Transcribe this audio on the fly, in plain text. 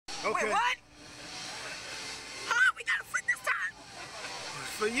Okay. Wait, what? Huh? We gotta flip this time.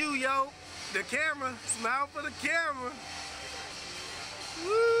 For you, yo. The camera. Smile for the camera.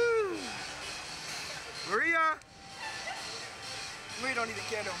 Woo! Maria. We don't even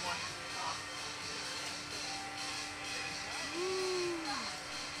care no more.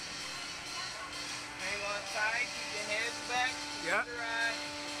 Hang on tight, keep your heads back. Yep.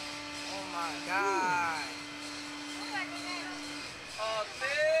 Oh my God. Up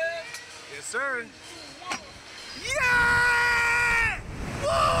there. Yes, sir. Yeah!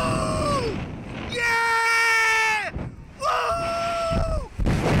 Woo! Yeah! Woo!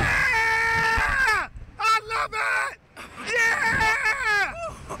 Yeah! I love it! Yeah!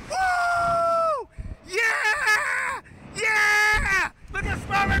 Woo! Yeah! Yeah! Look at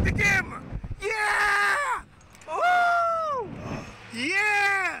smile at the camera. Yeah! Woo!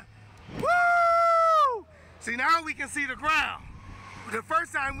 Yeah! Woo! See, now we can see the ground. The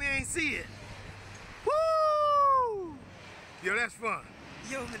first time we ain't see it. Woo! Yo, that's fun.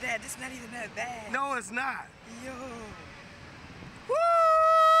 Yo, but Dad, this not even that bad. No, it's not. Yo. Woo!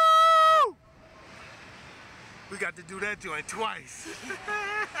 We got to do that joint twice. Yo,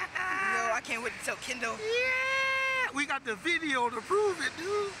 I can't wait to tell Kendall. Yeah! We got the video to prove it,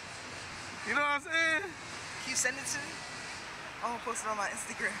 dude. You know what I'm saying? Can you send it to me? I'm gonna post it on my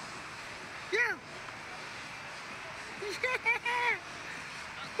Instagram. Yeah. Yeah.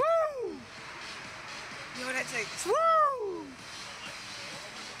 Woo! Yo, that takes. Woo!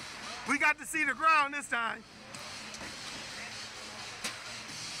 We got to see the ground this time.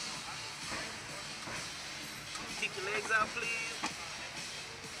 Keep your legs out, please.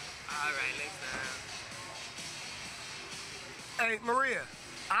 All right, legs down. Hey, Maria,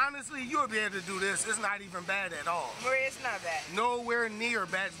 honestly, you'll be able to do this. It's not even bad at all. Maria, it's not bad. Nowhere near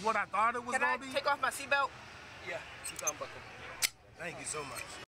bad. It's what I thought it was Can going to I be. take off my seatbelt? Yeah, seatbelt buckle. Thank you so much.